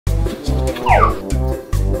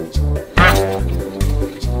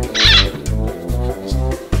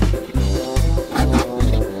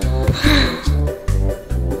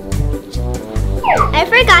I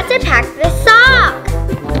forgot to pack the sock.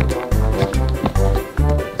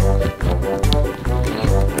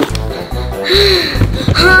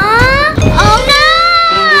 Huh? Oh no!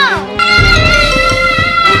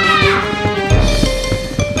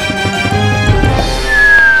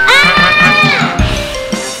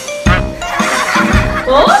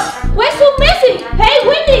 Oh? Why so messy? Hey,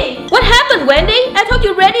 Wendy! What happened, Wendy? I thought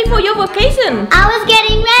you were ready for your vacation. I was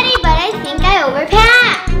getting ready, but I think I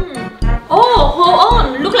overpacked. Oh, hold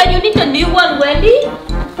on. Look like you need a new one, Wendy.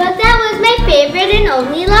 But that was my favorite and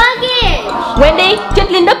only luggage. Wendy, just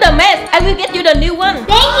clean up the mess. I will get you the new one.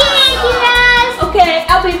 Thank you, Auntie Rose. Okay,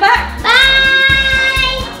 I'll be back.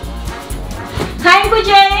 Bye. Hi, Uncle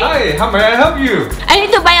Jay. Hi, how may I help you? I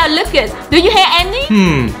need to buy a luggage. Do you have any?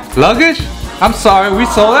 Luggage? I'm sorry, we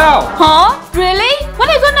sold out. Huh? Really? What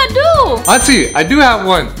are you gonna do? Auntie, I do have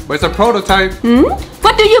one, but it's a prototype.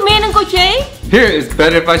 What do you mean, Uncle Jay? Here, it's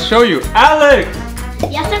better if I show you. Alex!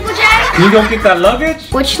 Yes, Uncle Jay? Can you go get that luggage?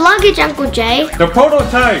 Which luggage, Uncle Jay? The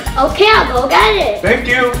prototype. Okay, I'll go get it. Thank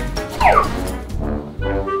you.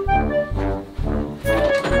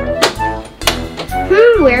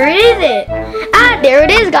 Where is it? Ah, there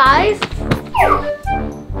it is, guys.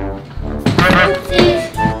 Oopsies.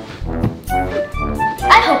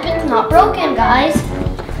 I hope it's not broken, guys.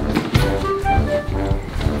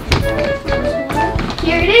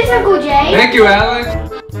 Here it is, Uncle Jay. Thank you, Alex.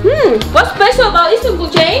 What's special about this, Uncle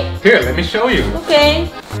Jay? Here, let me show you. Okay.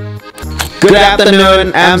 Good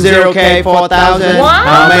afternoon, I'm 0K4000. Wow.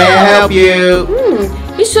 How may I help you?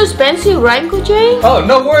 It's so expensive, right, Uncle Jay? Oh,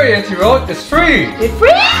 no worry, Auntie Rose. It's free. It's free?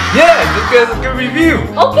 Yeah, just give us a good review.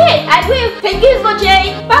 Okay, I will. Thank you, Uncle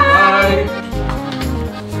Jay. Bye.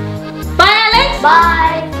 Bye, Alex.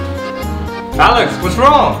 Bye. Alex, what's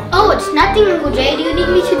wrong? Oh, it's nothing, Uncle Jay. Do you need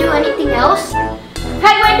me to do anything else?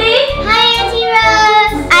 Hi, Wendy. Hi, Auntie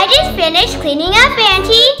Rose. I just finished cleaning up,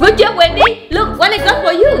 Auntie. Good job, Wendy. Look what I got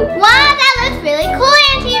for you. Wow, that looks really cool,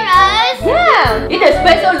 Auntie Rose. Yeah, it's a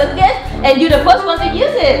special luggage and you're the first one to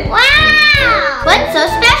use it. Wow. What's so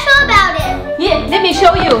special about it? Here, let me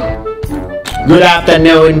show you. Good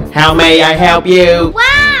afternoon, how may I help you?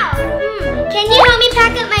 Wow. Can you help me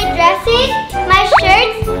pack up my dresses, my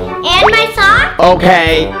shirts, and my socks?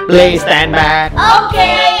 Okay, please stand back.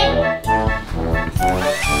 Okay.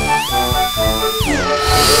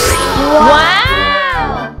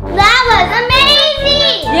 Wow. That was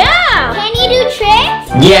amazing. Yeah. Can you do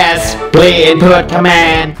tricks? Yes, please input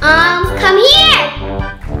command. Come here.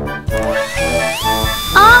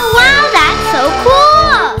 Oh, wow, that's so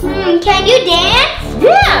cool. Can you dance?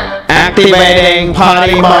 Yeah. Activating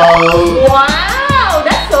party mode. Wow,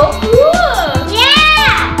 that's so cool.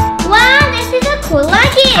 Yeah. Wow, this is a cool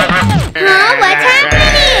luggage. Huh? What's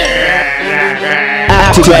happening?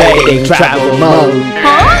 Activating travel mode.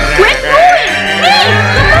 Huh? Where's going? Me!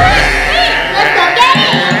 Let's go get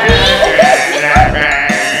it.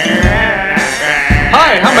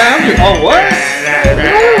 Hi, how may I help you? Oh, what?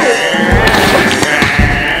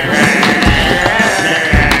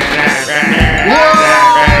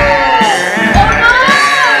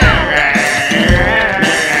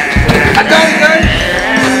 I got it, guys.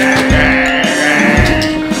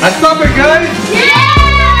 I stop it, guys. Yeah!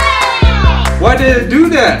 Why did it do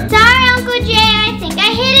that? Sorry, Uncle Jay. I think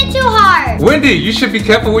I hit it too hard. Wendy, you should be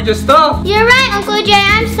careful with your stuff. You're right, Uncle Jay.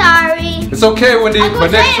 I'm sorry. It's okay, Wendy, Uncle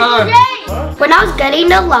but Jay, next time. Uncle Jay. When I was getting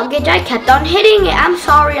the luggage, I kept on hitting it. I'm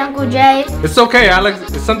sorry, Uncle Jay. It's okay, Alex.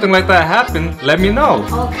 If something like that happened, let me know.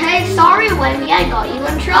 Okay, sorry, Wendy. I got you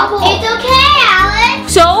in trouble. It's okay,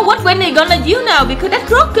 Alex. So what Wendy gonna do now because that's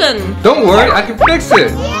broken? Don't worry, I can fix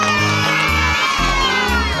it.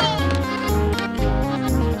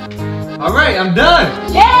 Alright, I'm done.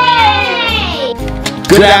 Yay!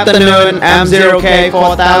 Good afternoon, I'm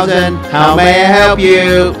 0K4000. How may I help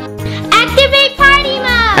you? Activate party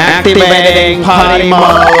mode. Activating party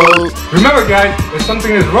mode. Remember, guys, if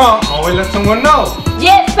something is wrong, always let someone know.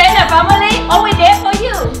 Yes, friends and family, always there